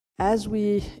As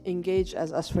we engage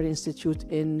as Asfari Institute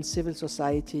in civil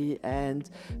society and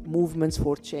movements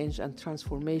for change and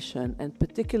transformation, and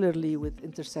particularly with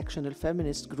intersectional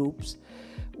feminist groups,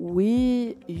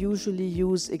 we usually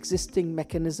use existing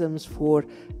mechanisms for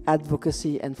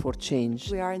advocacy and for change.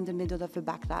 We are in the middle of a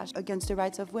backlash against the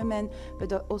rights of women,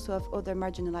 but also of other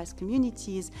marginalized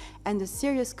communities, and a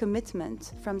serious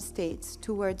commitment from states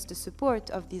towards the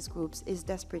support of these groups is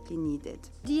desperately needed.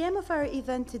 The aim of our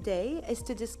event today is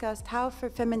to discuss how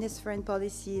feminist foreign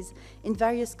policies in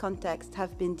various contexts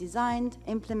have been designed,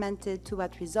 implemented, to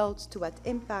what results, to what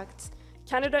impacts.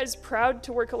 Canada is proud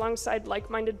to work alongside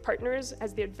like-minded partners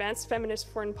as they advance feminist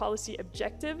foreign policy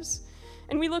objectives,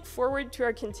 and we look forward to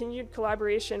our continued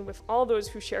collaboration with all those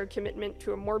who share a commitment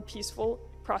to a more peaceful,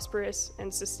 prosperous,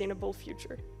 and sustainable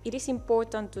future. It is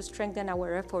important to strengthen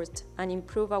our efforts and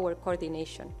improve our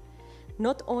coordination,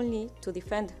 not only to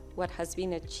defend what has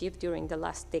been achieved during the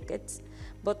last decades,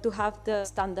 but to have the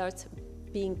standards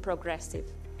being progressive.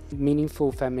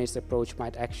 Meaningful feminist approach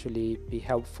might actually be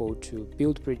helpful to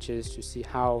build bridges, to see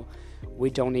how we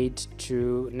don't need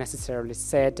to necessarily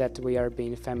say that we are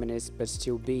being feminist, but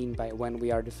still being by when we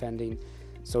are defending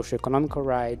socio-economical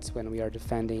rights, when we are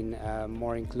defending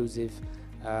more inclusive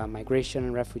migration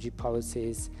and refugee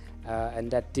policies, and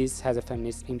that this has a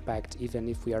feminist impact even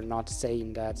if we are not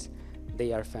saying that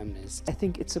they are feminist. I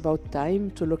think it's about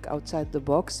time to look outside the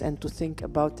box and to think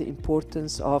about the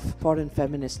importance of foreign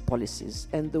feminist policies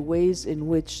and the ways in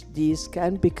which these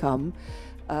can become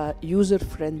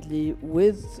user-friendly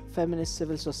with feminist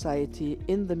civil society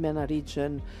in the MENA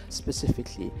region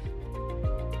specifically.